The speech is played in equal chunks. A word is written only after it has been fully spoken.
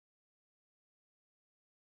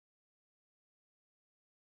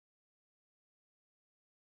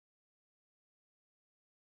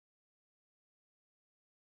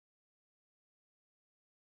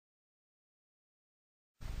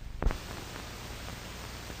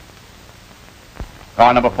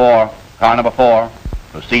Car number 4, car number 4.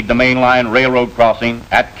 Proceed to main line railroad crossing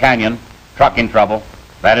at Canyon. Truck in trouble.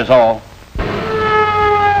 That is all.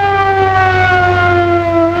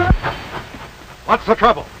 What's the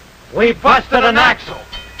trouble? We busted an axle.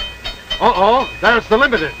 Uh-oh, there's the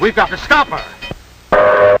limited. We've got to stop her.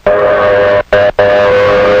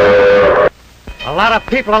 A lot of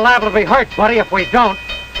people are liable to be hurt, buddy, if we don't.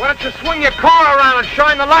 Why don't you swing your car around and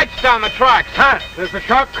shine the lights down the tracks? Huh? There's a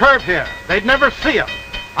sharp curve here. They'd never see them.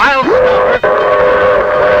 I'll stop her.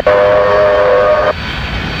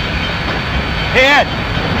 Hey, Ed,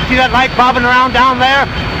 see that light bobbing around down there?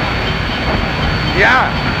 Yeah.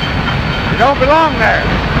 You don't belong there.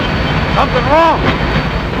 Something wrong.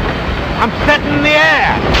 I'm setting in the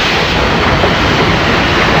air.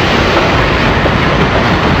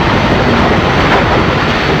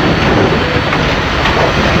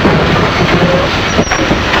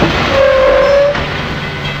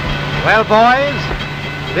 Well,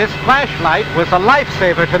 boys, this flashlight was a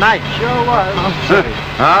lifesaver tonight. Sure was.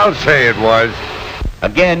 I'll say it was.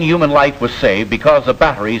 Again, human life was saved because the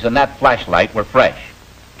batteries in that flashlight were fresh.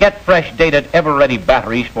 Get fresh dated Eveready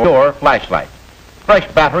batteries for your flashlight.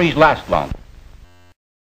 Fresh batteries last long.